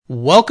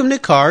Welcome to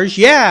Cars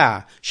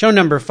Yeah! Show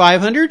number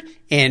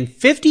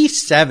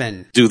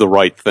 557. Do the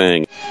right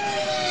thing.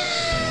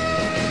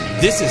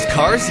 This is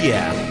Cars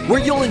Yeah,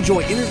 where you'll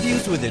enjoy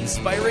interviews with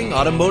inspiring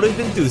automotive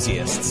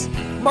enthusiasts.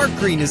 Mark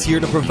Green is here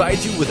to provide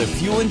you with a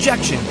fuel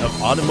injection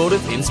of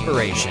automotive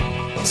inspiration.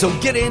 So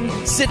get in,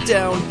 sit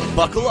down,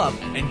 buckle up,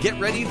 and get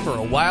ready for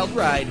a wild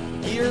ride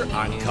here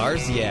on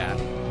Cars Yeah.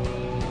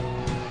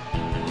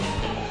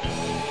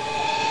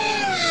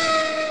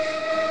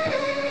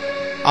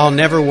 I'll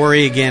never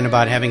worry again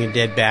about having a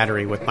dead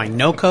battery with my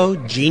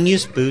NOCO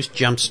Genius Boost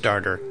Jump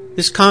Starter.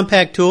 This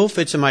compact tool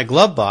fits in my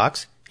glove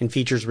box and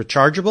features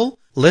rechargeable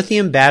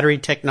lithium battery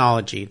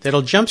technology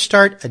that'll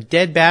jumpstart a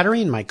dead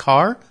battery in my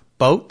car,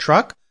 boat,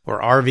 truck,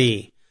 or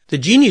RV. The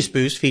Genius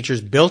Boost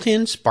features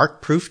built-in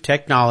spark-proof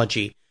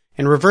technology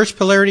and reverse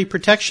polarity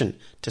protection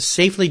to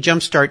safely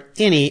jumpstart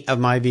any of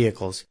my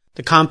vehicles.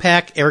 The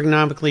compact,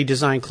 ergonomically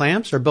designed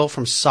clamps are built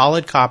from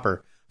solid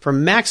copper for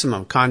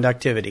maximum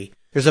conductivity.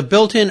 There's a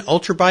built-in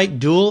ultra-bright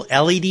dual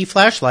LED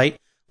flashlight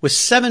with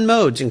 7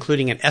 modes,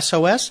 including an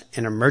SOS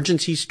and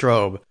emergency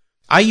strobe.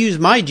 I use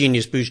my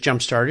Genius Boost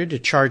Jump Starter to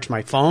charge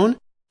my phone,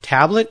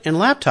 tablet, and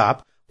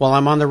laptop while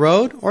I'm on the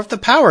road or if the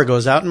power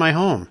goes out in my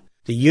home.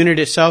 The unit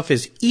itself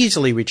is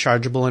easily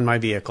rechargeable in my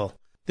vehicle.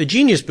 The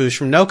Genius Boost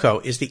from NOCO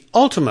is the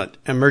ultimate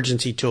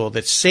emergency tool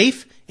that's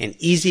safe and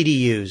easy to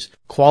use.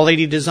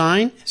 Quality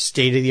design,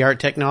 state-of-the-art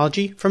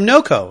technology from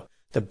NOCO,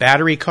 the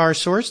battery car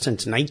source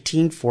since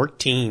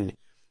 1914.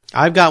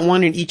 I've got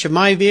one in each of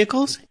my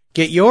vehicles.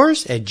 Get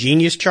yours at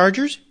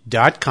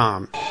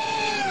geniuschargers.com.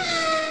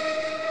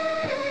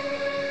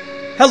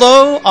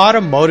 Hello,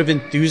 automotive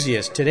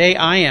enthusiasts. Today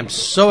I am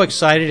so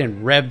excited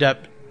and revved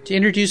up to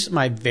introduce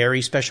my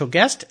very special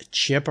guest,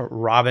 Chip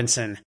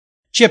Robinson.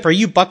 Chip, are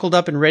you buckled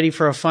up and ready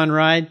for a fun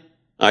ride?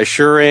 I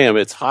sure am.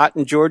 It's hot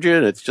in Georgia,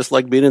 and it's just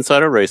like being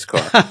inside a race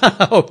car.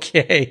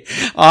 Okay.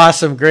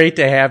 Awesome. Great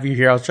to have you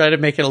here. I'll try to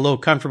make it a little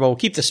comfortable. We'll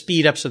keep the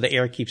speed up so the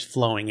air keeps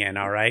flowing in,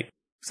 all right?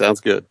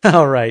 Sounds good.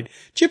 All right.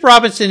 Chip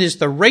Robinson is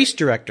the race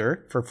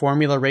director for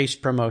Formula Race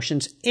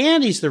Promotions,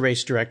 and he's the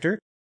race director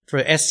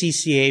for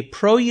SCCA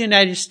Pro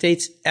United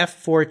States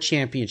F4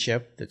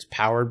 Championship that's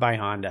powered by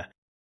Honda.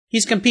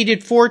 He's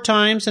competed 4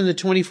 times in the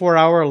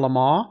 24-hour Le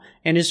Mans,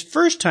 and his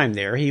first time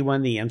there, he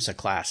won the IMSA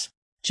class.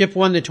 Chip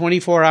won the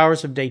 24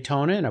 Hours of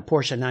Daytona in a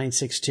Porsche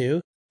 962,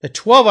 the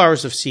 12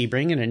 Hours of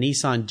Sebring in a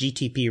Nissan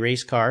GTP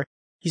race car.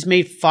 He's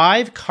made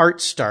 5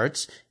 kart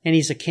starts, and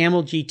he's a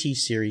Camel GT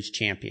Series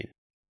champion.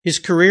 His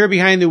career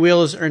behind the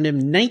wheel has earned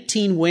him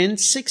 19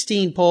 wins,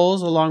 16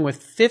 poles, along with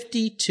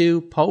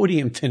 52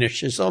 podium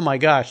finishes. Oh my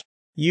gosh,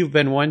 you've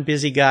been one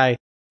busy guy.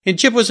 And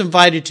Chip was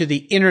invited to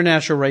the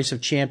International Race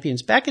of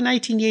Champions back in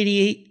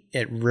 1988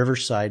 at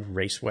Riverside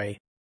Raceway.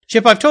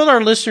 Chip, I've told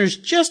our listeners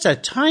just a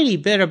tiny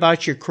bit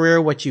about your career,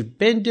 what you've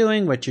been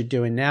doing, what you're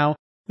doing now.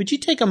 Would you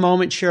take a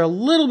moment and share a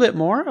little bit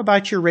more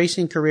about your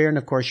racing career and,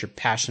 of course, your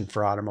passion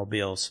for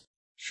automobiles?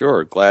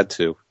 Sure, glad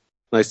to.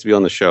 Nice to be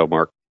on the show,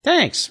 Mark.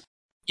 Thanks.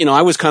 You know,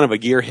 I was kind of a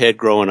gearhead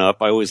growing up.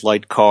 I always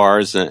liked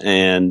cars,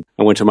 and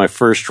I went to my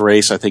first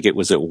race. I think it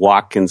was at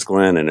Watkins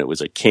Glen, and it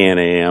was a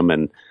Can-Am,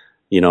 and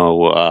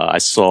I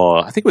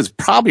think it was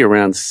probably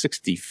around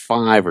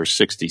 65 or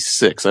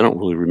 66. I don't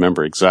really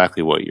remember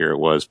exactly what year it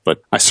was,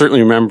 but I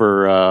certainly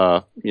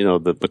remember,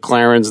 the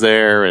McLarens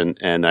there.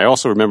 And I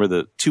also remember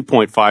the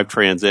 2.5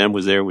 Trans Am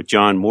was there with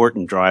John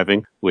Morton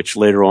driving, which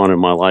later on in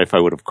my life,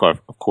 I would have,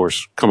 of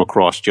course, come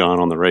across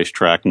John on the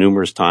racetrack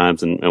numerous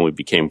times and we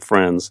became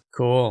friends.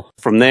 Cool.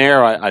 From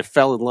there, I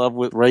fell in love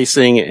with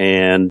racing,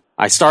 and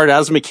I started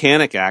as a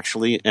mechanic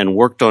actually and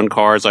worked on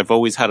cars. I've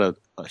always had a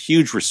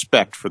huge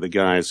respect for the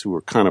guys who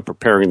were kind of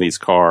preparing these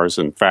cars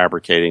and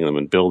fabricating them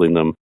and building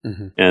them.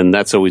 Mm-hmm. And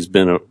that's always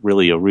been a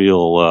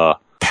real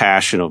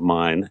passion of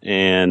mine.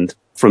 And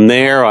from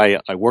there, I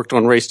worked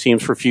on race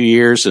teams for a few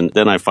years, and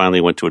then I finally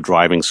went to a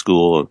driving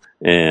school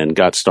and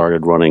got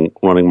started running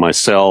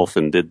myself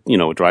and did,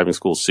 a driving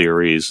school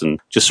series and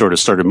just sort of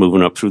started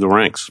moving up through the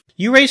ranks.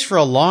 You raced for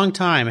a long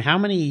time. How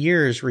many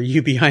years were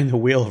you behind the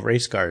wheel of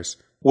race cars?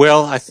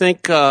 Well, I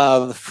think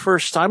the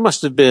first I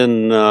must have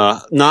been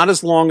not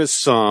as long as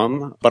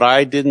some, but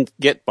I didn't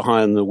get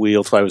behind the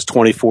wheel till I was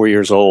 24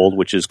 years old,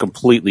 which is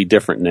completely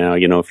different now.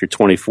 If you're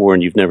 24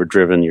 and you've never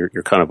driven, you're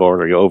kind of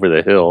already over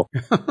the hill.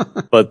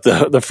 But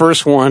the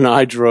first one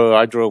I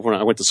drove when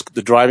I went to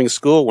the driving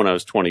school when I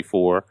was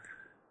 24.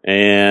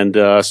 And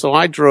so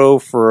I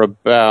drove for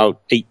about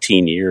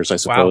 18 years, I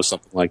suppose, wow.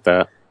 Something like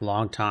that.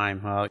 Long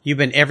time. You've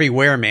been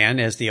everywhere,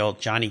 man, as the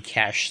old Johnny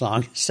Cash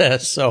song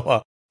says.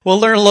 So we'll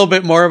learn a little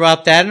bit more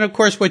about that and, of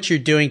course, what you're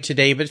doing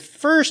today. But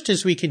first,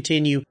 as we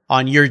continue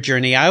on your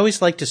journey, I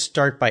always like to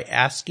start by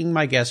asking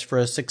my guests for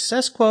a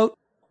success quote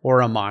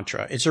or a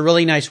mantra. It's a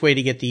really nice way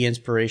to get the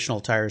inspirational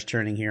tires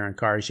turning here on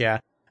Cars Yeah.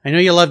 I know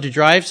you love to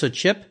drive, so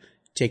Chip,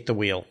 take the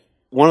wheel.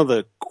 One of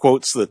the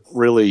quotes that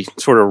really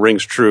sort of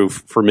rings true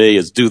for me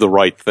is do the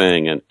right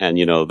thing. And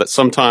that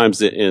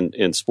sometimes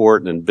in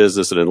sport and in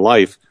business and in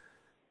life,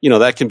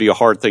 that can be a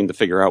hard thing to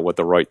figure out what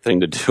the right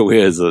thing to do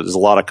is. There's a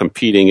lot of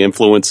competing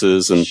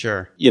influences and,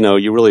 Sure.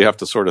 You really have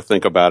to sort of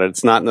think about it.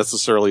 It's not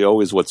necessarily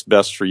always what's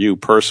best for you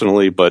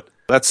personally, but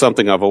that's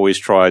something I've always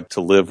tried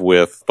to live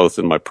with, both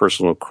in my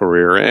personal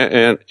career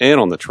and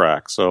on the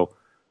track. So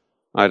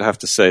I'd have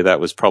to say that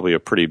was probably a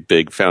pretty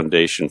big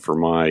foundation for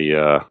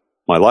my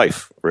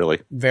life, really.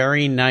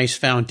 Very nice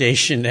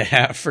foundation to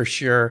have for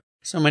sure.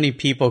 So many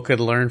people could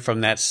learn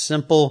from that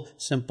simple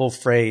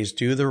phrase,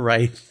 do the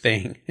right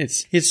thing.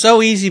 It's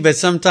so easy, but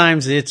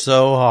sometimes it's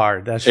so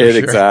hard. That's for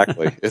sure.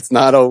 Exactly. It's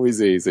not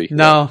always easy.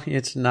 No,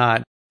 it's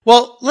not.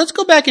 Well, let's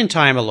go back in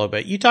time a little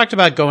bit. You talked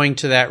about going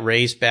to that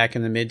race back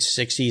in the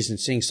mid-'60s and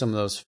seeing some of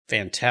those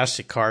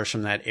fantastic cars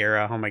from that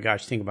era. Oh my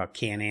gosh, think about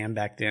Can-Am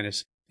back then.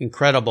 It's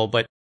incredible.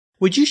 But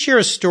would you share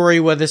a story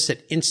with us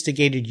that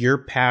instigated your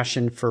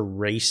passion for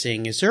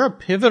racing? Is there a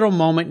pivotal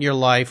moment in your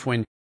life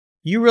when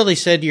you really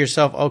said to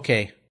yourself,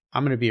 okay,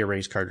 I'm going to be a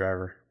race car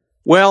driver?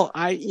 Well,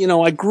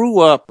 I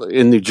grew up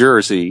in New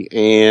Jersey,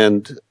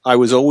 and I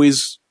was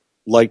always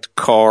liked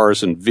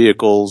cars and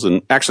vehicles.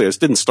 And actually, I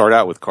didn't start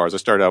out with cars. I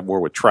started out more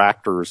with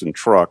tractors and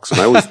trucks.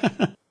 And I was,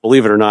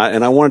 believe it or not,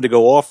 and I wanted to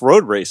go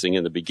off-road racing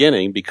in the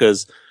beginning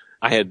because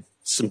I had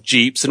some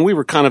Jeeps, and we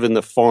were kind of in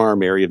the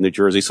farm area of New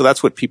Jersey. So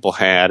that's what people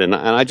had. And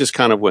I just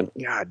kind of went,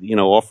 God,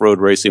 off-road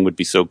racing would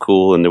be so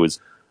cool. And there was,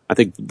 I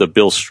think, the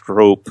Bill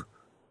Strope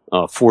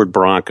Ford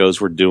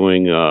Broncos were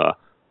doing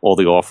all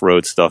the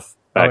off-road stuff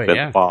back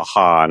then,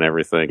 Baja and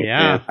everything.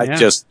 Yeah, and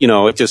just,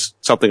 it's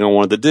just something I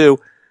wanted to do.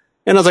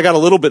 And as I got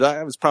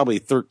I was probably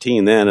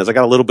 13 then. As I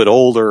got a little bit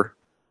older,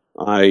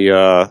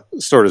 I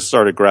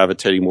started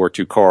gravitating more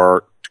to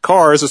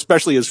cars,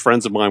 especially as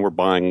friends of mine were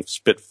buying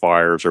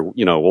Spitfires or,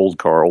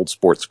 old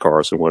sports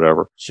cars and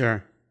whatever.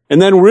 Sure.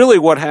 And then really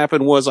what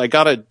happened was I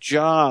got a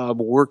job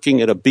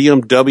working at a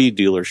BMW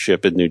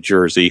dealership in New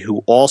Jersey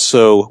who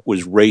also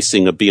was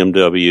racing a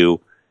BMW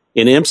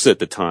in IMSA at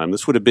the time.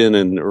 This would have been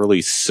in the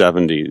early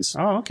 70s.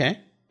 Oh, okay.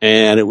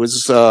 And it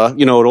was,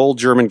 an old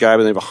German guy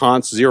by the name of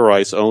Hans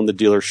Zierreis owned the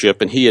dealership,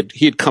 and he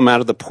had come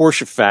out of the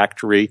Porsche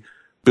factory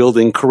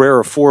building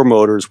Carrera 4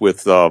 motors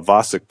with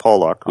Vasek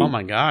Polak. Oh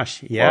my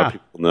gosh. Yeah. A lot of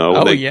people know.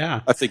 Oh,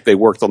 yeah. I think they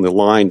worked on the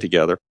line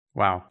together.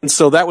 Wow. And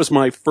so that was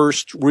my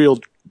first real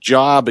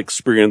job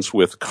experience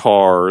with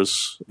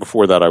cars.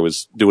 Before that, I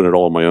was doing it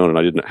all on my own, and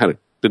I didn't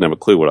have a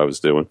clue what I was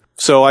doing.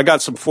 So I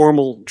got some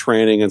formal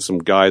training and some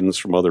guidance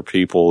from other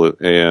people,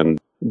 and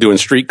doing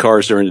street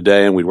cars during the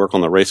day, and we'd work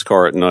on the race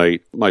car at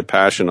night. My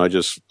passion, I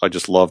just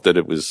loved it.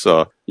 It was,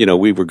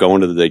 we were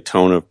going to the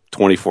Daytona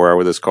 24-hour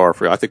with this car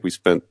I think we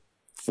spent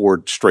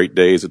 4 straight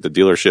days at the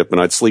dealership, and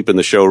I'd sleep in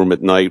the showroom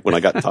at night when I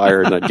got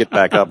tired, and I'd get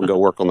back up and go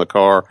work on the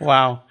car.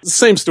 Wow. The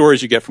same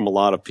stories you get from a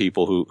lot of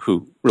people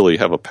who really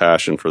have a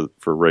passion for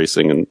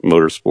racing and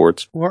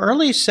motorsports. Well,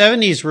 early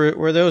 70s,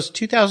 were those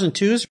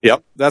 2002s?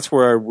 Yep. That's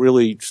where I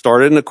really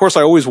started. And of course,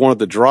 I always wanted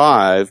to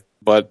drive,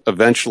 but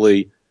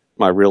eventually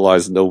I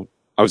realized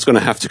I was going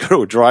to have to go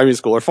to a driving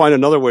school or find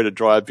another way to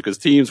drive because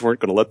teams weren't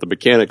going to let the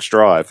mechanics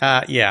drive.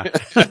 Yeah.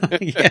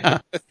 Yeah.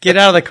 Get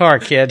out of the car,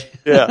 kid.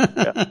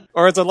 Yeah.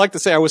 Or as I'd like to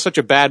say, I was such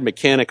a bad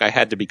mechanic, I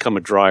had to become a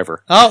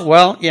driver. Oh,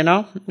 well,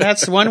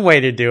 that's one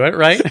way to do it,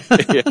 right?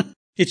 Yeah.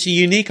 It's a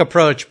unique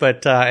approach,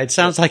 but it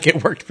sounds like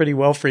it worked pretty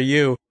well for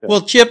you. Yeah.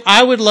 Well, Chip,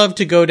 I would love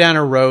to go down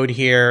a road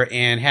here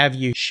and have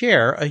you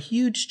share a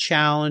huge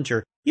challenge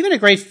or even a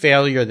great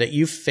failure that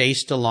you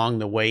faced along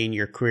the way in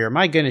your career.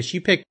 My goodness,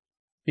 you picked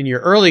in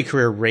your early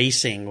career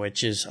racing,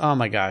 which is, oh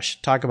my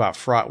gosh, talk about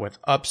fraught with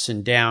ups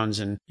and downs,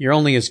 and you're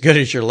only as good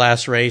as your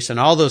last race and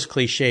all those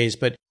cliches.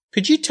 But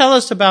could you tell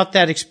us about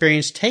that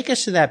experience? Take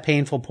us to that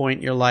painful point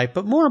in your life.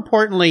 But more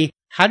importantly,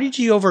 how did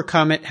you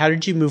overcome it? How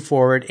did you move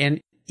forward? And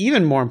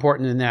even more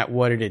important than that,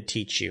 what did it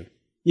teach you?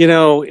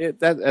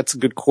 That's a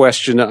good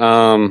question.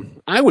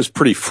 I was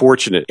pretty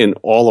fortunate in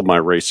all of my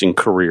racing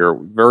career.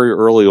 Very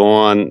early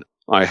on,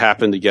 I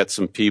happened to get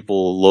some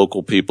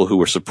local people who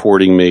were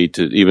supporting me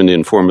even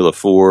in Formula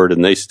Ford,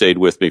 and they stayed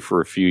with me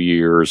for a few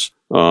years,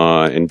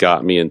 and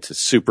got me into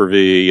Super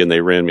V, and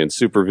they ran me in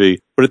Super V.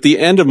 But at the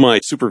end of my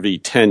Super V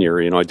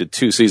tenure, I did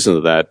 2 seasons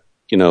of that.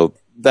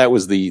 That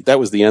was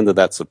the end of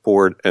that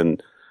support,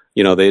 and,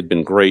 they had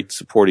been great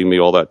supporting me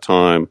all that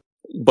time.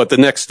 But the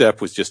next step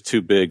was just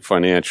too big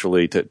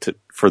financially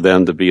for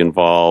them to be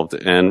involved.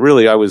 And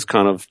really, I was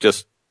kind of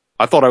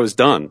I thought I was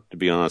done, to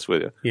be honest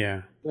with you.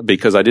 Yeah.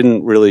 Because I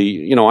didn't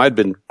really, I'd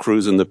been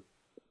cruising the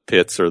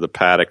pits or the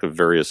paddock of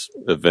various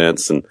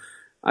events, and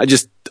I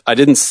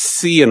didn't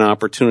see an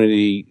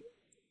opportunity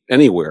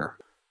anywhere.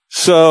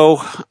 So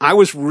I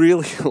was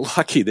really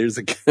lucky. There's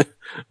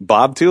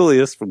Bob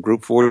Tullius from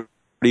Group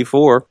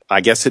 44,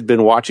 I guess had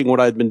been watching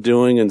what I'd been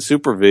doing in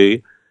Super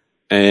V,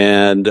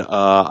 and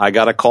I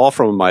got a call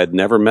from him. I had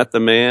never met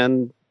the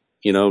man,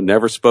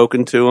 never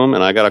spoken to him,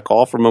 and I got a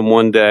call from him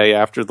one day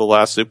after the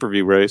last Super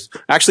V race.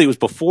 Actually, it was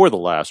before the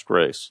last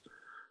race.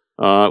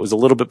 It was a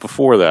little bit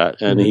before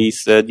that, and he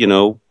said,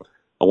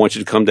 I want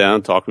you to come down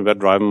and talk to me about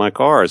driving my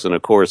cars. And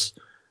of course,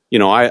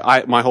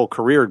 my whole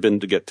career had been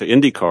to get to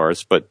Indy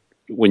cars, but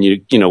when you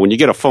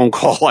get a phone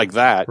call like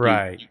that,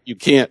 right, you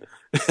can't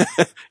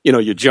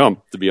you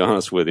jump, to be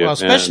honest with you. Well,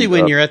 especially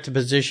when you're at the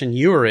position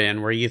you were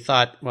in where you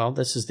thought, well,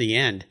 this is the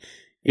end.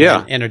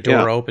 And a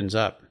door opens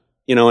up.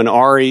 And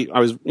Ari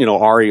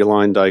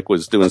Luyendyk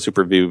was doing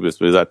Super V with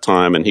me at that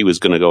time, and he was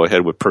going to go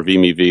ahead with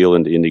Pravimi Veal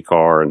into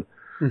IndyCar, and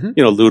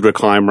Ludwig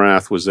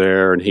Heimrath was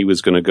there, and he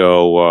was going to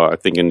go, I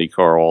think,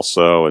 IndyCar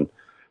also, and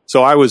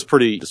so I was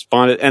pretty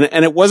despondent,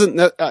 and it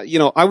wasn't,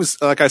 I was,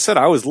 like I said,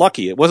 I was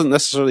lucky. It wasn't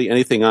necessarily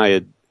anything I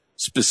had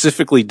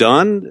specifically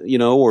done,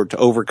 or to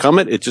overcome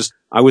it. It just,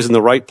 I was in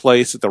the right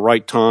place at the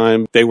right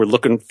time. They were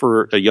looking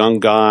for a young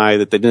guy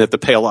that they didn't have to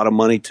pay a lot of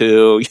money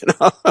to,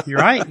 You're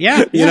right.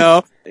 Yeah.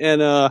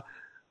 And,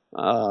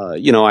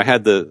 I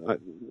had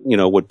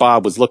what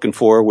Bob was looking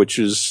for, which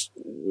is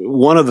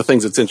one of the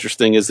things that's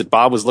interesting is that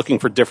Bob was looking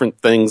for different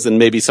things than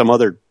maybe some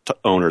other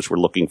owners were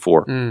looking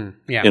for in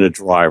a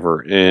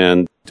driver.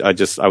 And I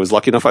was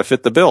lucky enough I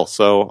fit the bill.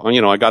 So,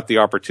 I got the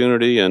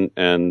opportunity and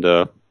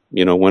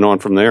went on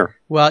from there.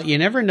 Well, you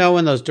never know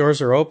when those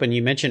doors are open.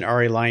 You mentioned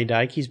Ari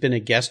Luyendyk. He's been a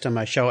guest on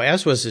my show,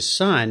 as was his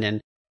son.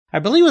 And I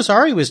believe it was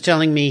Ari was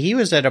telling me he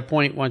was at a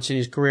point once in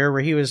his career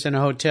where he was in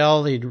a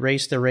hotel. He'd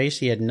raced the race.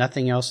 He had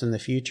nothing else in the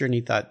future. And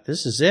he thought,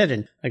 this is it.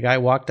 And a guy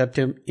walked up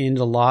to him in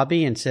the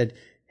lobby and said,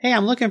 hey,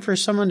 I'm looking for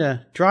someone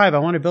to drive. I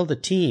want to build a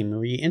team.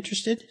 Are you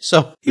interested?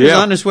 So he was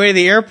on his way to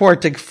the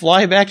airport to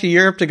fly back to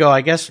Europe to go,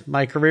 I guess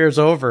my career's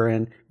over.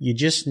 And you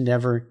just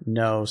never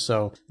know.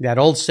 So that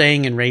old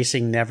saying in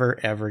racing, never,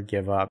 ever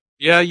give up.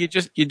 Yeah, you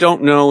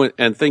don't know.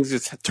 And things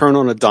just turn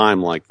on a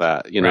dime like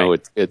that.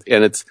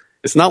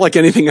 It's not like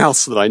anything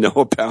else that I know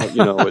about.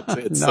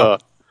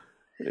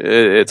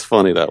 It's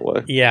funny that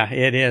way. Yeah,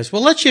 it is.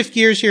 Well, let's shift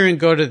gears here and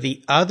go to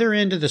the other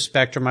end of the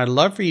spectrum. I'd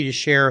love for you to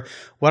share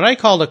what I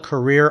call a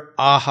career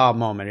aha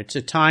moment. It's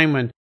a time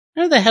when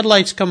the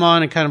headlights come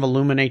on and kind of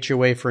illuminate your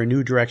way for a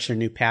new direction, a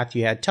new path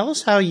you had. Tell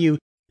us how you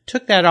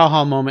took that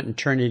aha moment and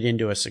turned it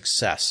into a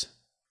success.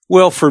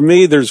 Well, for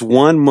me, there's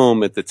one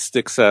moment that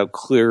sticks out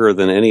clearer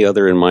than any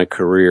other in my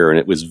career, and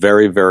it was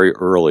very, very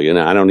early, and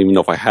I don't even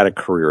know if I had a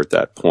career at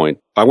that point.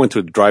 I went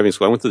to driving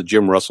school. I went to the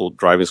Jim Russell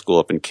driving school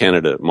up in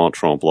Canada at Mont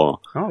Tremblant.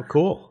 Oh,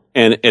 cool.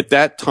 And at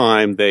that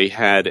time, they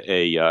had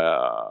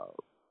the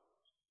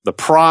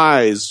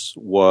prize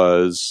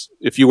was,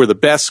 if you were the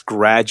best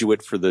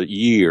graduate for the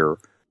year,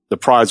 the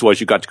prize was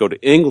you got to go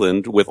to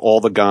England with all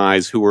the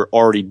guys who were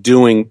already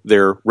doing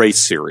their race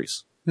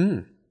series.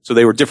 So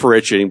they were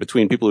differentiating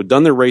between people who'd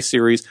done their race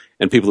series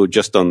and people who'd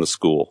just done the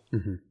school.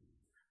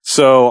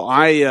 So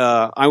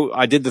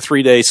I did the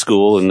 3-day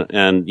school and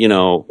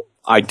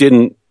I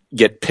didn't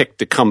get picked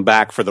to come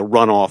back for the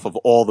runoff of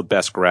all the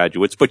best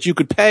graduates, but you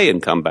could pay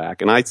and come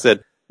back. And I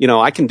said,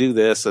 I can do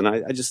this. And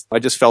I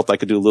just felt I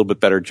could do a little bit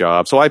better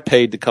job. So I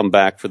paid to come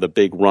back for the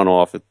big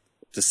runoff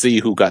to see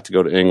who got to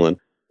go to England,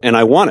 and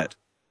I won it.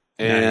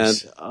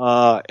 Nice.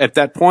 And at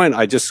that point,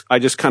 I just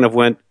kind of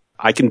went,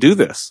 I can do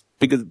this.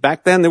 Because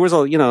back then there was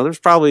there's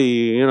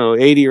probably,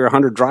 80 or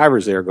 100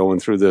 drivers there going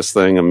through this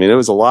thing. I mean, it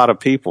was a lot of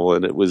people,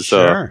 and it was,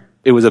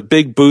 it was a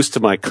big boost to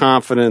my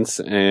confidence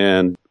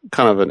and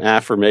kind of an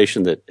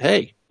affirmation that,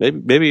 hey,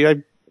 maybe I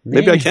can,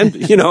 maybe I can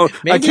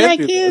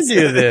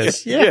do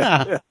this.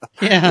 Yeah.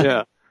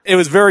 It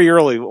was very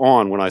early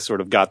on when I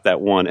sort of got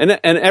that one. And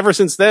ever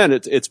since then,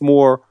 it's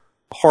more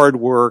hard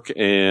work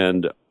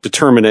and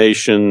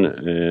determination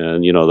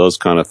and, those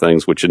kind of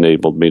things which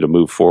enabled me to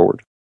move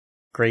forward.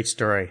 Great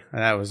story.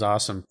 That was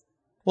awesome.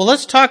 Well,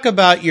 let's talk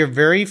about your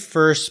very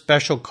first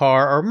special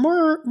car, or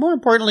more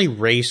importantly,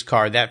 race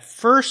car. That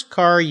first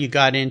car you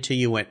got into,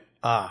 you went,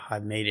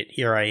 I made it.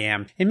 Here I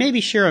am. And maybe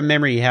share a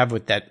memory you have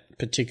with that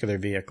particular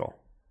vehicle.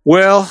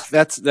 Well,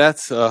 that's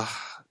an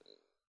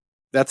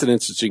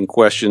interesting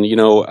question.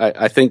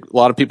 I think a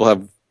lot of people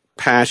have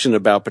passion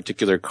about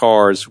particular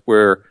cars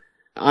where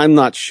I'm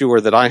not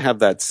sure that I have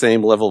that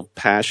same level of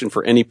passion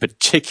for any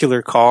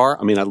particular car.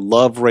 I mean, I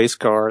love race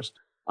cars.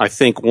 I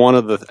think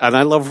and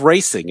I love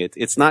racing.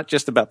 It's not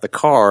just about the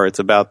car. It's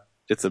about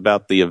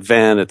the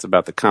event. It's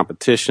about the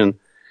competition.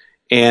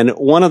 And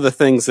one of the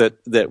things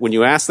that when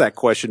you ask that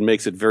question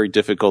makes it very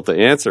difficult to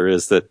answer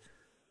is that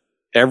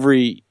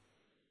every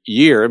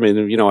year, I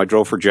mean, I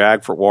drove for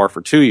Jaguar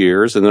for 2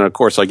 years. And then of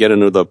course I get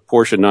into the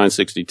Porsche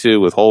 962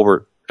 with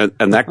Holbert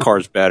and that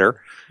car's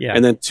better. Yeah.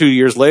 And then 2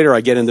 years later,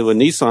 I get into a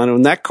Nissan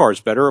and that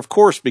car's better, of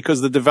course,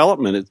 because the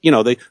development,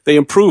 they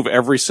improve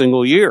every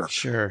single year.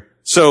 Sure.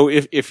 So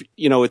if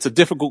it's a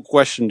difficult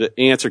question to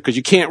answer because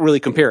you can't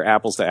really compare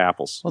apples to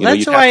apples. Well,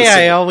 that's why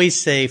I always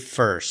say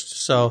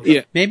first. So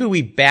maybe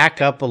we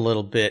back up a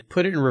little bit,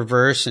 put it in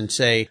reverse and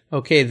say,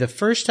 okay, the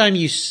first time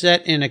you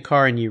sat in a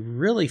car and you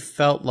really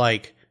felt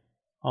like,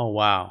 oh,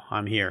 wow,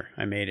 I'm here.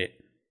 I made it.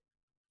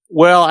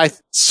 Well,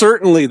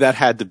 certainly that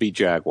had to be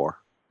Jaguar.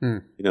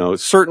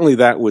 Certainly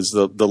that was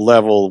the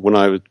level when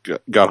I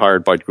got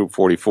hired by Group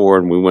 44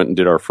 and we went and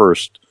did our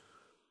first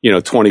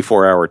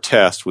 24-hour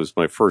test was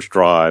my first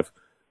drive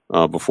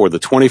before the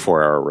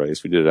 24-hour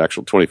race. We did an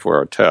actual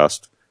 24-hour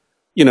test.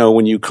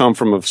 When you come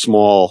from a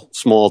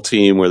small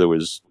team where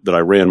that I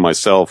ran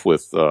myself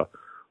with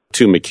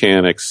 2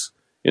 mechanics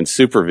in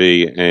Super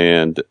V,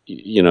 and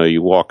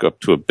you walk up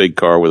to a big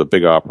car with a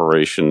big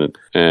operation,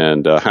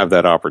 and have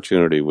that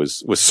opportunity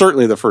was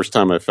certainly the first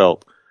time I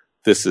felt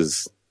this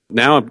is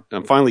now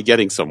I'm finally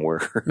getting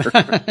somewhere.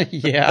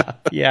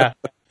 Yeah.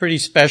 Pretty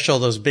special,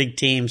 those big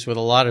teams with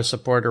a lot of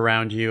support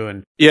around you.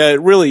 And yeah,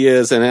 it really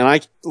is. And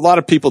a lot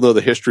of people know the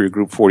history of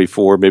Group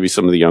 44. Maybe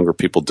some of the younger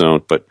people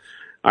don't, but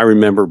I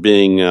remember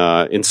being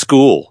in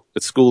school,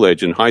 at school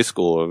age, in high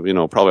school.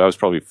 I was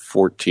probably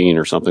 14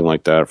 or something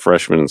like that, a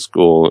freshman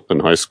in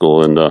high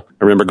school. And I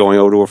remember going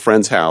over to a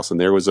friend's house, and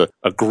there was a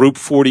Group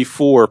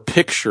 44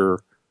 picture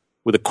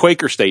with a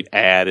Quaker State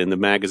ad in the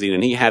magazine,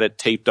 and he had it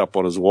taped up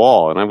on his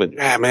wall. And I went,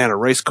 man, a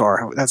race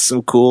car. That's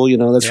so cool.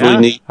 That's really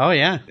neat. Oh,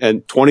 yeah.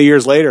 And 20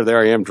 years later, there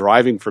I am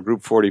driving for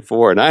Group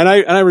 44. And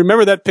I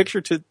remember that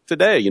picture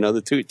today,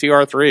 the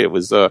TR3.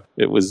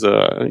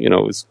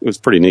 It was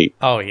pretty neat.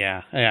 Oh,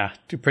 yeah. Yeah.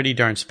 Pretty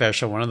darn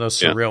special. One of those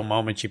surreal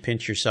moments you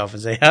pinch yourself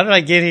and say, how did I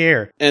get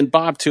here? And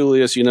Bob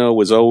Tullius,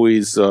 was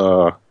always,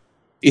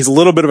 he's a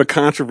little bit of a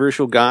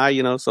controversial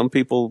guy. Some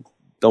people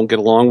don't get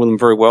along with him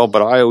very well,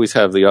 but I always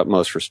have the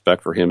utmost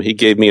respect for him. He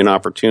gave me an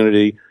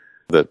opportunity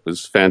that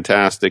was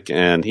fantastic,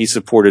 and he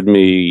supported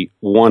me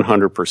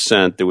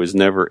 100%. There was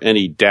never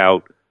any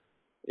doubt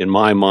in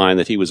my mind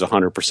that he was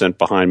 100%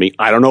 behind me.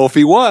 I don't know if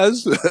he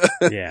was.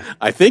 Yeah.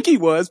 I think he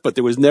was, but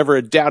there was never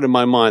a doubt in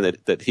my mind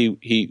that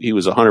he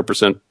was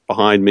 100%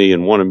 behind me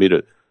and wanted me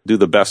to do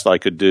the best I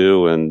could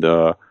do. And,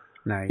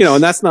 nice.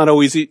 And that's not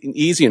always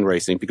easy in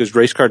racing because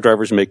race car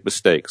drivers make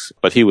mistakes.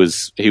 But he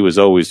was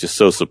always just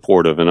so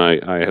supportive, and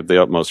I have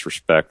the utmost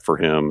respect for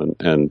him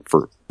and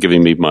for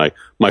giving me my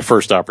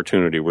first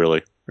opportunity,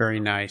 really. Very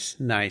nice.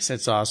 Nice.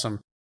 That's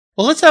awesome.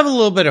 Well, let's have a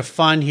little bit of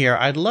fun here.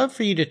 I'd love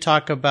for you to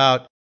talk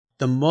about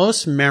the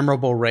most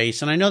memorable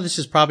race. And I know this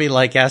is probably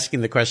like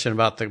asking the question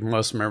about the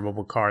most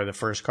memorable car, the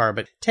first car,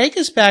 but take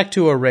us back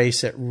to a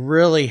race that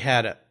really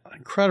had an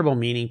incredible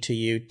meaning to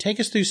you. Take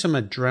us through some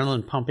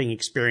adrenaline pumping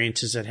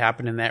experiences that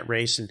happened in that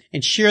race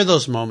and share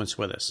those moments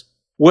with us.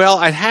 Well,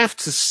 I'd have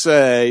to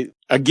say,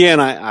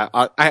 again,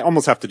 I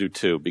almost have to do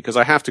two because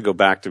I have to go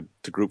back to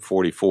Group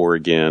 44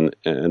 again.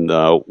 And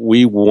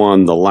we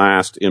won the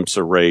last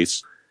IMSA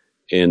race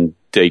in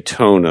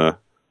Daytona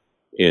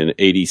in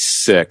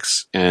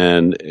 86.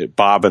 And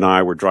Bob and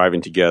I were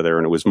driving together,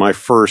 and it was my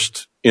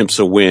first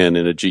IMSA win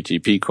in a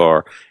GTP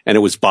car. And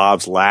it was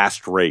Bob's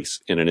last race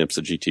in an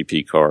IMSA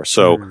GTP car.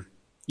 So,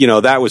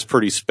 that was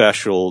pretty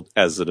special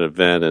as an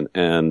event,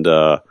 and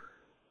that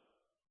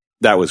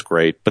was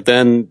great. But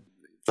then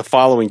the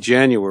following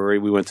January,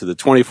 we went to the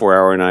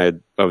 24-hour,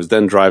 and I was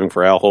then driving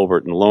for Al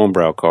Holbert in the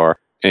Lowenbrow car,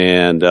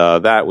 and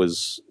that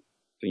was,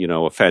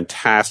 a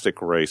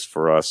fantastic race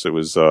for us. It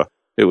was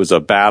a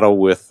battle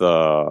with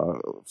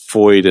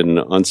Foyt and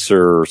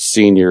Unser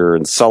Sr.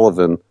 and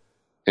Sullivan,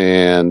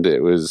 and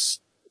it was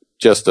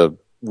just a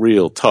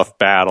real tough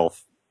battle.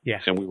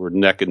 Yeah, and we were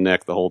neck and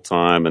neck the whole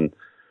time, and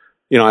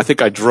I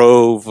think I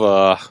drove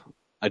a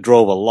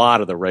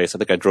lot of the race.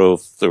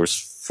 There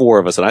was 4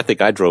 of us, and I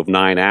think I drove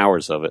 9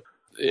 hours of it.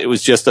 It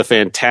was just a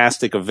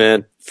fantastic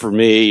event for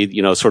me,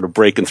 sort of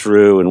breaking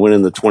through and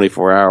winning the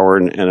 24-hour.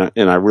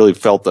 And I really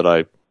felt that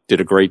I did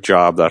a great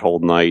job that whole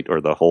night,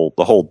 or the whole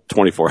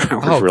 24 hours.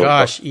 Oh, really.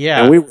 Gosh.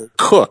 Yeah. And we were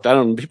cooked.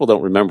 People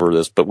don't remember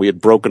this, but we had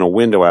broken a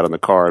window out in the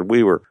car, and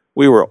we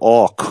were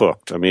all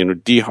cooked. I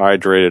mean,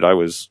 dehydrated. I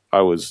was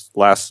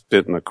last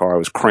stint in the car. I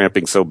was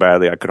cramping so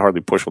badly I could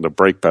hardly push on the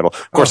brake pedal.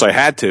 Of course, I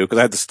had to because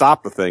I had to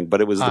stop the thing,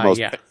 but it was the most.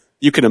 Yeah.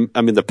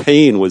 The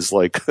pain was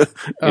like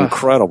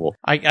incredible.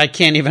 I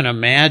can't even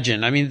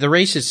imagine. I mean, the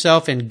race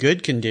itself in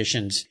good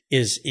conditions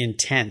is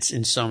intense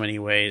in so many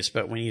ways,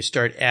 but when you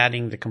start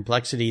adding the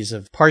complexities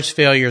of parts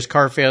failures,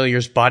 car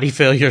failures, body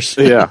failures.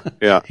 Yeah.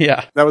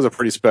 Yeah. That was a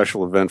pretty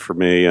special event for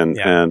me. And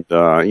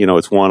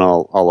it's one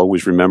I'll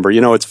always remember.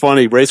 It's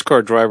funny, race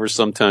car drivers,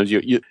 sometimes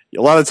a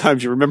lot of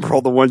times you remember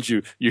all the ones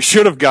you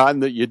should have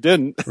gotten that you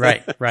didn't.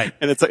 Right.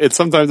 And it's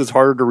sometimes it's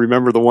harder to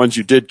remember the ones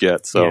you did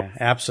get. So yeah,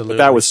 absolutely.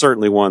 But that was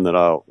certainly one that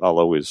I'll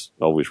always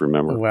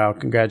remember. Wow.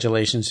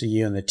 Congratulations to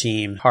you and the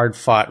team. Hard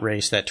fought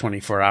race, that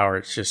 24-hour.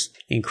 It's just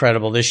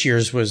incredible. This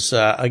year's was,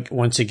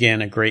 once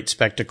again, a great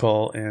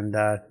spectacle, and,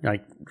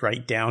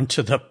 right down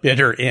to the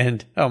bitter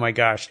end. Oh my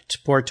gosh. It's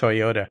poor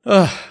Toyota.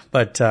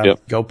 But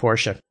Go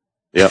Porsche.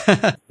 Yeah.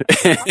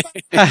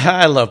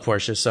 I love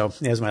Porsche. So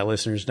as my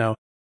listeners know.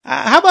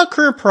 How about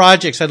career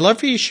projects? I'd love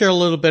for you to share a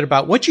little bit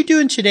about what you're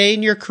doing today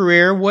in your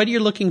career. What are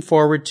you looking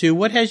forward to?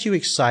 What has you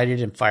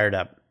excited and fired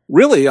up?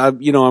 Really,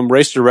 I'm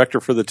race director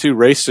for the 2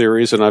 race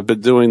series, and I've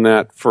been doing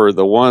that for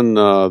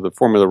the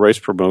Formula Race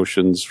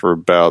Promotions for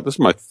this is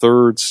my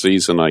 3rd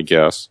season, I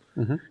guess.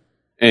 Mm-hmm.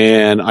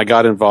 And I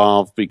got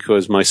involved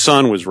because my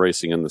son was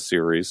racing in the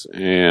series,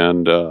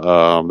 and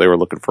they were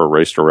looking for a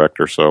race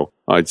director. So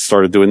I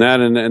started doing that,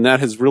 and that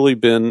has really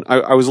been,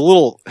 I was a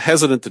little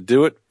hesitant to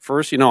do it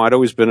first. I'd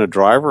always been a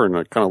driver, and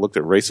I kind of looked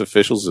at race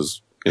officials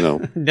as,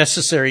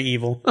 necessary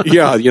evil.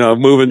 Yeah,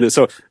 moving to,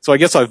 so I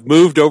guess I've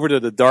moved over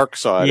to the dark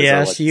side.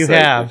 Yes, you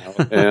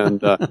have. And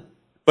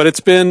but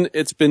it's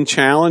been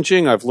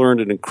challenging. I've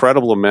learned an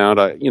incredible amount.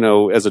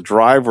 As a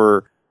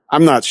driver,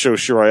 I'm not so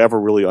sure I ever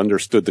really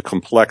understood the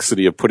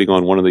complexity of putting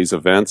on one of these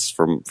events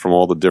from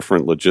all the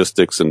different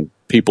logistics and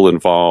people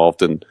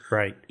involved and,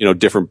 right.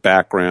 Different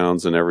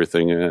backgrounds and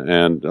everything.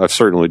 And I've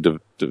certainly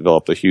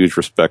developed a huge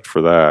respect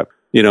for that.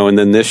 And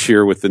then this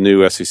year with the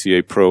new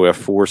SCCA Pro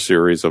F4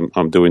 series,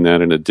 I'm doing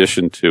that in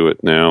addition to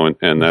it now.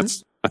 And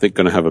that's, I think,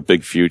 going to have a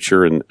big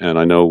future. And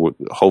I know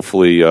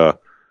hopefully, I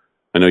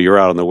know you're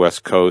out on the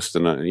West Coast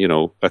and,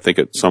 I think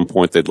at some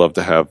point they'd love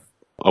to have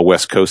a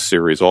West Coast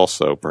series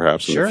also,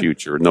 perhaps in the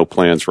future. No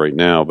plans right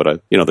now,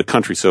 but the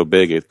country's so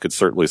big, it could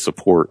certainly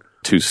support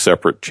 2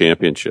 separate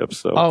championships.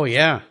 So. Oh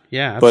yeah,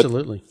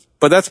 absolutely.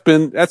 But that's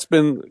been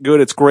good.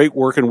 It's great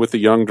working with the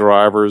young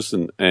drivers,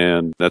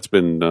 and that's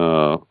been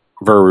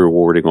very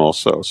rewarding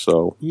also.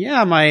 So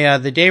yeah,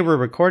 the day we're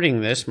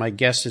recording this, my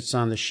guest that's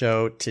on the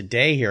show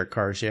today here at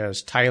Cars Yeah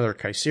is Tyler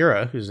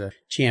Kysera, who's a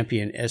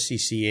champion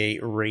SCCA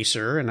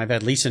racer, and I've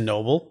had Lisa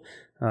Noble.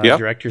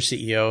 Director,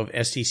 CEO of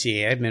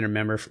SCCA. I've been a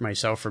member for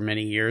myself for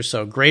many years.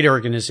 So great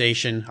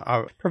organization,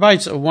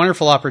 provides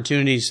wonderful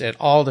opportunities at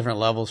all different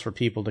levels for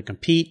people to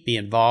compete, be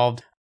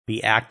involved,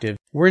 be active.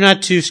 We're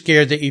not too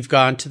scared that you've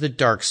gone to the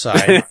dark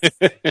side.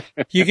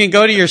 You can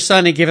go to your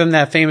son and give him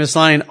that famous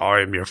line, "I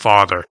am your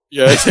father."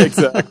 Yes,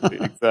 exactly.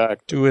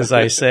 Do as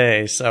I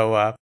say.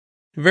 So,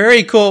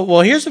 very cool.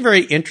 Well, here's a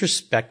very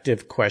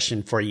introspective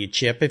question for you,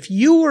 Chip. If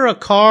you were a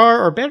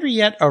car, or better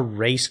yet, a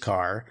race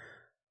car,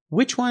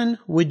 which one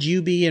would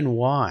you be and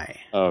why?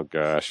 Oh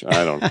gosh,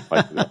 I don't know.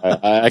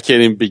 I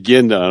can't even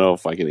begin to. I don't know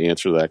if I can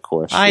answer that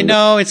question. I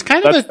know it's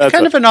kind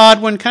of an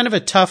odd one, kind of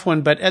a tough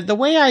one. But the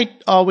way I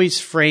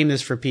always frame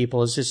this for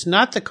people is, it's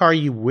not the car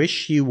you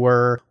wish you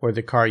were or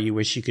the car you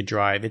wish you could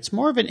drive. It's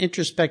more of an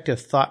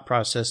introspective thought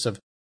process of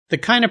the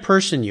kind of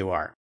person you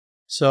are.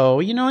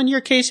 So, in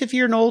your case, if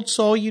you're an old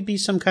soul, you'd be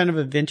some kind of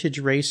a vintage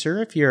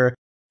racer. If you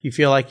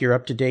feel like you're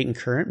up to date and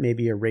current,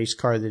 maybe a race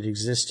car that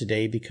exists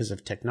today because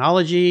of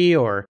technology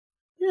or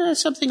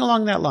something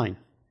along that line.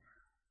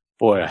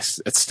 Boy,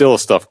 it's still a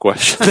tough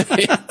question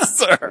to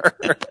answer.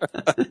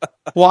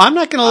 Well, I'm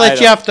not going to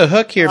let you off the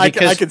hook here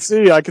because I can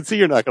see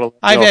you're not going to.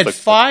 I've had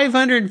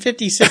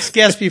 556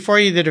 guests before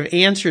you that have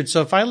answered.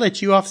 So if I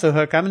let you off the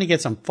hook, I'm going to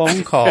get some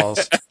phone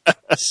calls.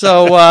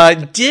 So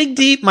dig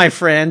deep, my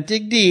friend.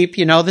 Dig deep.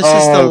 This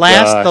is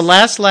the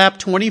last lap,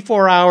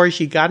 24 hours.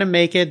 You got to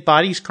make it.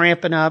 Body's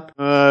cramping up.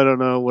 I don't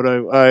know what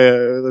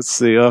let's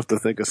see. I'll have to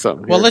think of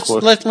something. Well,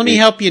 let me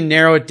help you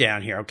narrow it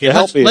down here. Okay,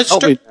 help me.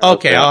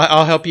 Okay,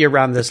 I'll help you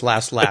around this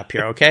last lap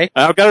here. Okay.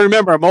 I've got to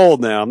remember, I'm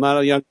old now. I'm not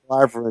a young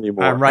driver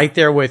anymore. I'm right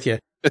there with you.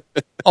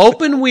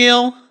 Open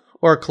wheel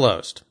or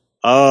closed?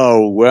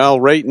 Oh, well,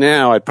 right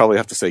now I'd probably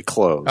have to say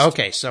closed.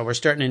 Okay, so we're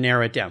starting to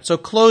narrow it down. So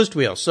closed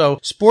wheel. So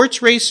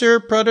sports racer,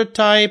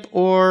 prototype,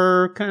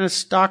 or kind of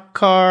stock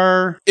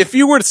car? If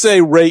you were to say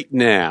right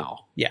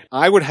now, yeah,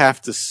 I would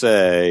have to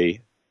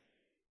say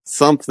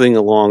something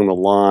along the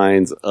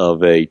lines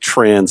of a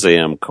Trans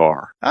Am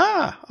car.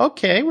 Ah,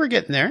 okay, we're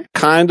getting there.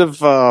 Kind of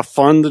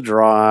fun to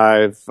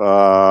drive,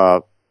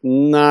 not,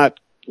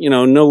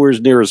 nowhere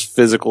near as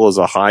physical as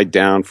a high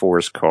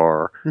downforce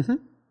car. Mm-hmm.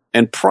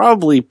 And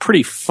probably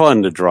pretty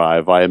fun to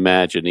drive, I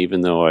imagine,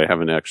 even though I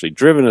haven't actually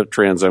driven a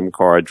Trans Am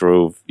car. I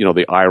drove,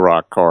 the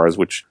IROC cars,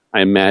 which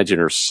I imagine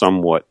are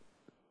somewhat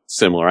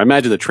similar. I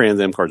imagine the Trans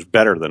Am car is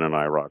better than an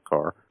IROC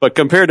car. But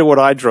compared to what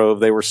I drove,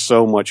 they were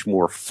so much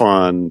more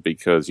fun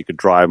because you could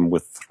drive them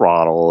with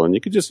throttle and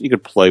you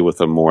could play with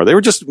them more. They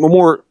were just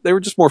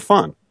more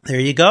fun. There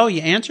you go.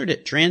 You answered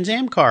it. Trans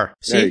Am car.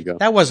 See, there you go.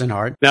 That wasn't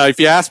hard. Now, if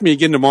you ask me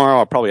again tomorrow,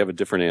 I'll probably have a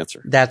different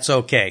answer. That's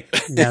okay.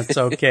 That's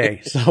okay.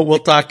 So we'll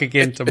talk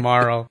again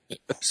tomorrow.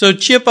 So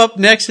Chip, up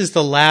next is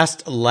the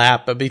last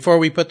lap. But before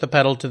we put the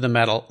pedal to the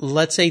metal,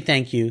 let's say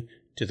thank you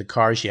to the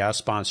Cars Yeah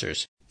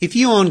sponsors. If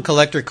you own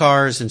collector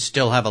cars and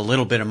still have a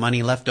little bit of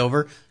money left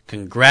over,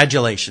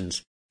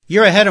 congratulations.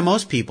 You're ahead of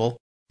most people.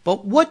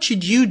 But what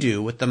should you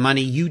do with the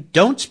money you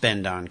don't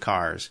spend on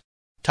cars?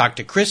 Talk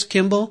to Chris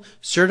Kimball,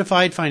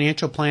 certified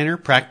financial planner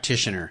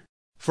practitioner.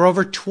 For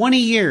over 20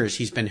 years,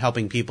 he's been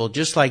helping people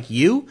just like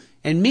you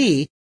and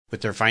me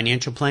with their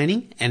financial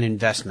planning and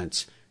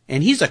investments.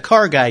 And he's a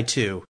car guy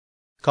too.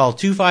 Call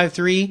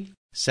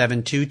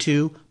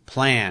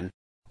 253-722-PLAN.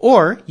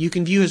 Or you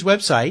can view his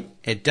website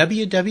at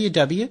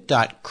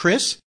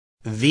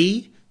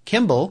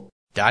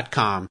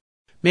www.chrisvkimball.com.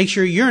 Make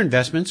sure your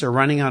investments are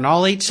running on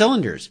all 8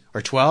 cylinders,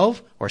 or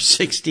 12, or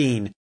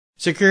 16.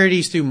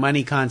 Securities through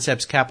Money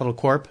Concepts Capital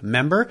Corp.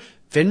 Member,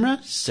 FINRA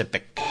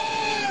SIPC.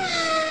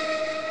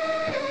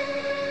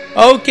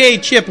 Okay,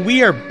 Chip,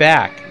 we are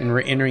back, and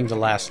we're entering the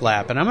last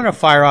lap. And I'm going to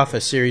fire off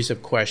a series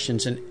of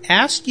questions and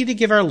ask you to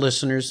give our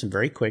listeners some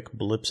very quick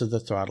blips of the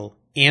throttle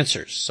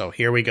answers. So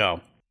here we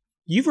go.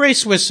 You've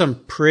raced with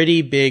some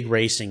pretty big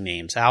racing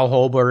names. Al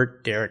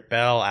Holbert, Derek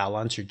Bell, Al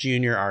Unser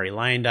Jr., Arie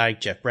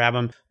Luyendyk, Jeff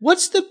Brabham.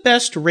 What's the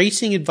best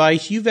racing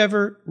advice you've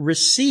ever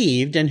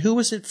received, and who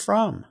was it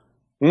from?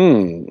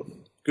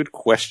 Good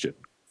question.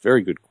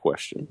 Very good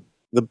question.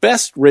 The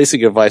best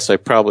racing advice I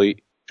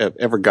probably have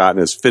ever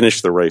gotten is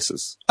finish the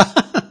races.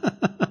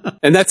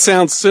 And that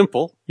sounds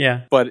simple.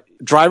 Yeah. But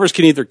drivers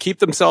can either keep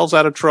themselves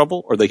out of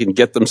trouble or they can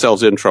get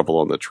themselves in trouble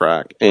on the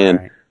track.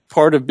 And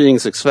part of being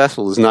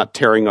successful is not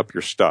tearing up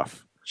your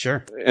stuff.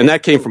 Sure. And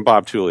that came from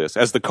Bob Tullius.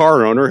 As the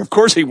car owner, of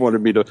course he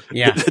wanted me to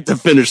to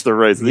finish the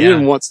race. He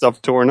didn't want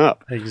stuff torn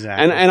up.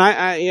 Exactly.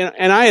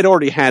 And I had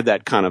already had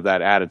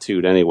that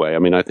attitude anyway. I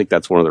mean, I think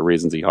that's one of the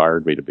reasons he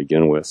hired me to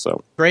begin with.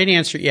 So great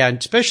answer. Yeah,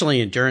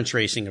 especially endurance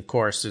racing, of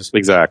course, is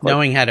exactly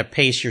knowing how to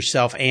pace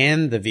yourself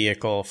and the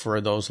vehicle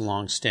for those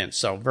long stints.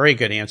 So very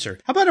good answer.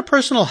 How about a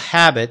personal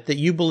habit that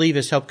you believe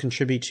has helped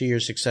contribute to your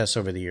success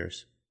over the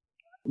years?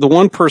 The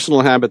one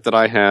personal habit that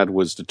I had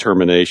was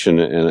determination,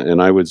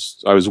 and I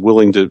was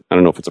willing to, I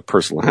don't know if it's a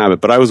personal habit,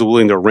 but I was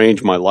willing to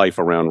arrange my life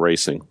around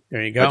racing.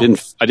 There you go.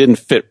 I didn't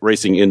fit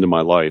racing into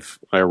my life.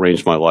 I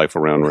arranged my life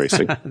around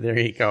racing. There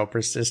you go.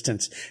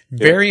 Persistence.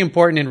 Very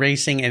important in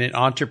racing and in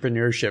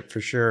entrepreneurship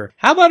for sure.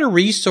 How about a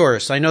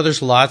resource? I know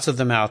there's lots of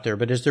them out there,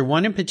 but is there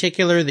one in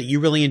particular that you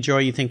really enjoy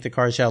you think the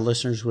Cars Yeah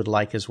listeners would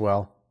like as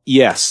well?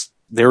 Yes,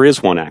 there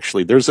is one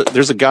actually. There's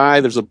a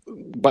guy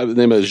by the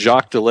name of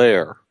Jacques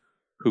Dallaire,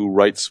 who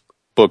writes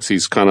books.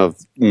 He's kind of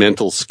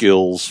mental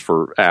skills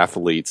for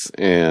athletes.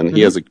 And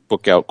he has a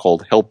book out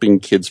called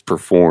Helping Kids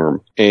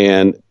Perform.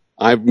 And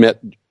I've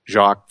met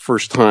Jacques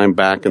first time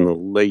back in the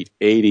late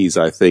 80s,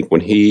 I think,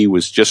 when he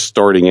was just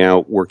starting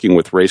out working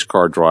with race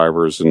car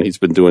drivers. And he's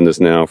been doing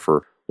this now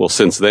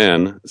since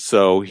then.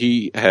 So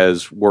he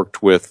has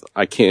worked with,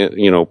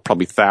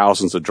 probably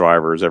thousands of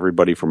drivers,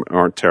 everybody from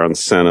Ayrton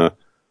Senna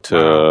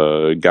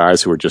to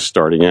guys who are just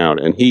starting out.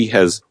 And he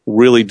has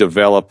really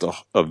developed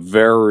a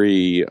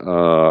very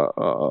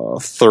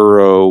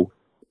thorough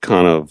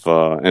kind of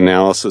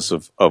analysis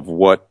of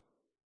what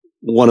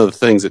one of the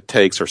things it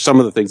takes, or some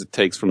of the things it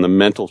takes from the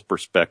mental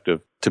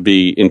perspective to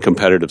be in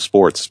competitive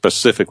sports,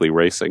 specifically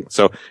racing.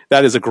 So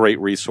that is a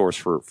great resource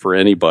for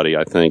anybody,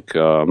 I think,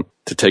 to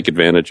take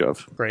advantage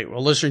of. Great.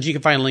 Well, listeners, you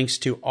can find links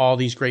to all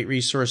these great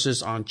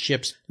resources on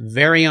Chip's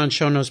very own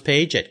show notes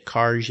page at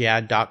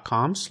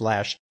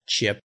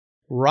carsyeah.com/Chip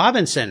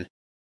Robinson.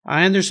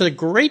 And there's a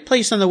great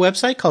place on the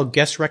website called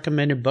Guest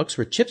Recommended Books,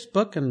 where Chip's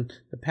book and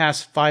the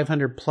past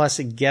 500 plus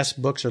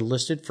guest books are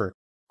listed for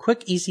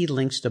quick, easy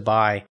links to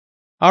buy.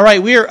 All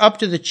right, we are up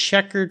to the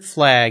checkered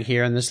flag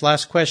here, and this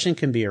last question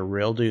can be a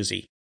real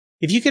doozy.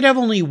 If you could have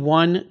only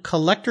one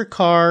collector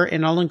car,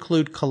 and I'll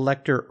include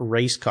collector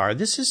race car,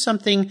 this is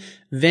something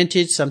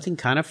vintage, something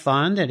kind of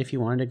fun that if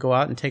you wanted to go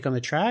out and take on the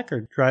track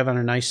or drive on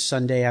a nice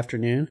Sunday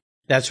afternoon,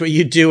 that's what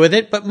you do with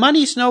it. But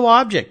money's no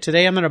object.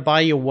 Today I'm going to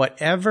buy you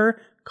whatever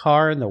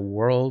car in the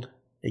world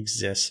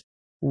exists.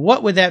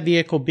 What would that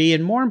vehicle be?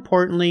 And more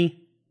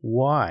importantly,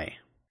 why?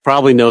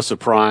 Probably no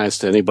surprise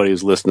to anybody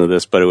who's listening to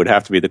this, but it would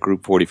have to be the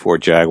Group 44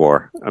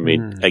 Jaguar. I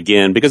mean,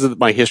 again, because of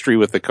my history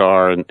with the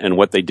car and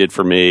what they did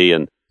for me,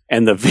 and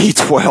the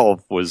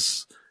V12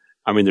 was,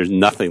 I mean, there's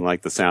nothing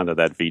like the sound of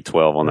that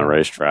V12 on the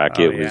racetrack.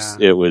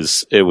 It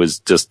was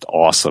just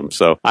awesome.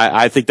 So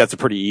I think that's a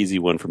pretty easy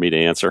one for me to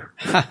answer.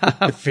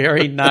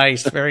 Very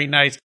nice. Very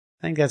nice.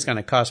 I think that's going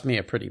to cost me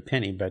a pretty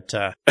penny, but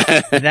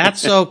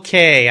that's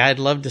okay. I'd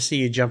love to see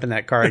you jump in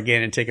that car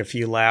again and take a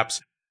few laps.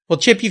 Well,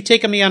 Chip, you've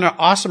taken me on an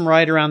awesome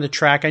ride around the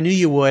track. I knew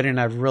you would, and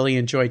I've really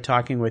enjoyed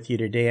talking with you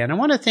today. And I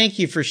want to thank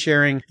you for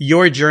sharing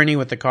your journey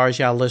with the Cars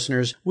Yeah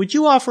listeners. Would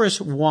you offer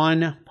us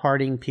one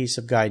parting piece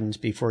of guidance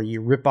before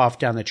you rip off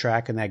down the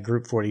track in that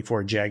Group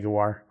 44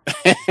 Jaguar?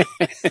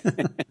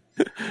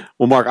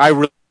 Well, Mark, I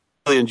really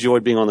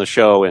enjoyed being on the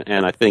show,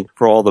 and I think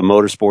for all the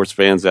motorsports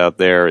fans out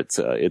there,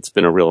 it's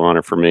been a real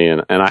honor for me,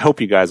 and I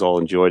hope you guys all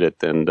enjoyed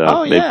it, and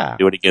maybe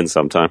do it again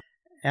sometime.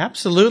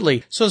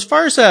 Absolutely. So as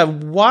far as a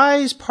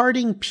wise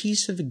parting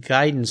piece of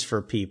guidance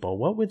for people,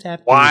 what would that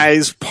be?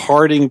 Wise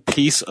parting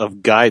piece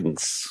of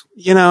guidance.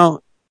 You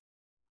know,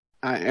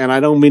 and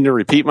I don't mean to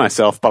repeat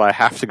myself, but I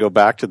have to go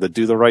back to the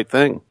do the right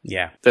thing.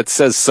 Yeah. That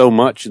says so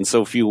much in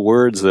so few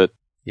words that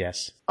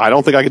yes, I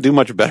don't think I could do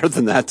much better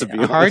than that, to be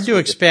honest. Hard to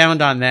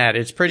expound on that.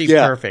 It's pretty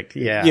perfect.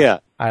 Yeah. Yeah.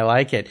 I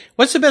like it.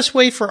 What's the best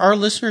way for our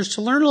listeners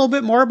to learn a little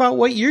bit more about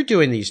what you're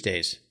doing these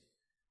days?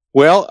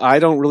 Well, I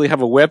don't really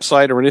have a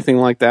website or anything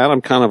like that.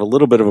 I'm kind of a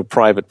little bit of a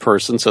private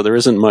person, so there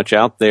isn't much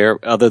out there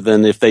other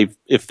than if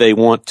they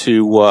want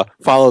to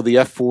follow the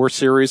F4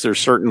 series. There's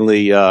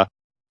certainly the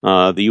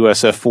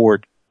US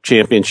F4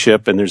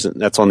 Championship, and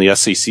that's on the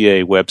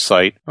SCCA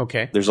website.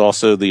 Okay. There's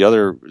also the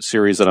other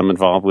series that I'm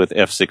involved with,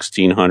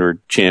 F1600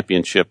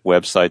 Championship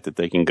website that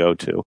they can go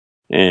to,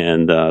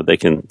 and they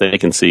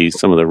can see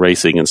some of the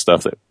racing and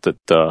stuff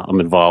that I'm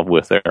involved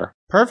with there.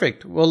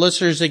 Perfect. Well,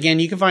 listeners, again,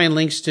 you can find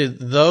links to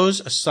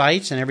those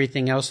sites and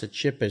everything else that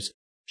Chip has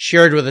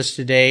shared with us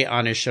today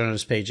on his show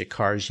notes page at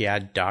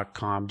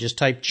carsyeah.com. Just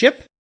type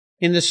Chip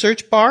in the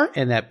search bar,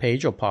 and that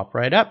page will pop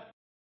right up.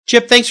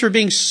 Chip, thanks for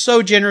being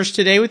so generous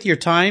today with your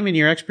time and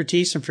your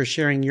expertise, and for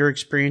sharing your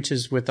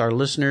experiences with our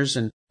listeners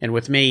and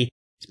with me.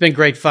 It's been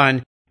great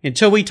fun.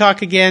 Until we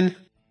talk again,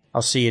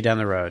 I'll see you down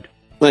the road.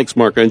 Thanks,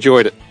 Mark. I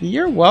enjoyed it.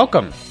 You're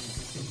welcome.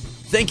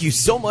 Thank you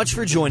so much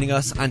for joining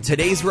us on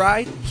today's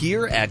ride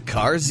here at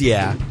Cars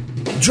Yeah.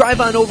 Drive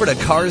on over to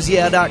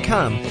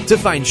carsyeah.com to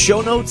find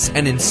show notes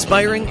and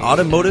inspiring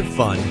automotive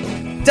fun.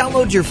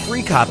 Download your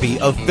free copy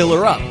of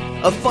Filler Up,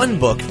 a fun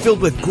book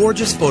filled with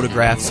gorgeous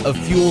photographs of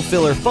fuel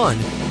filler fun,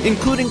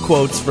 including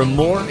quotes from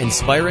more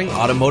inspiring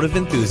automotive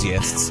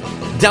enthusiasts.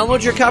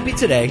 Download your copy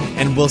today,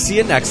 and we'll see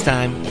you next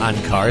time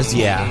on Cars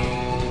Yeah.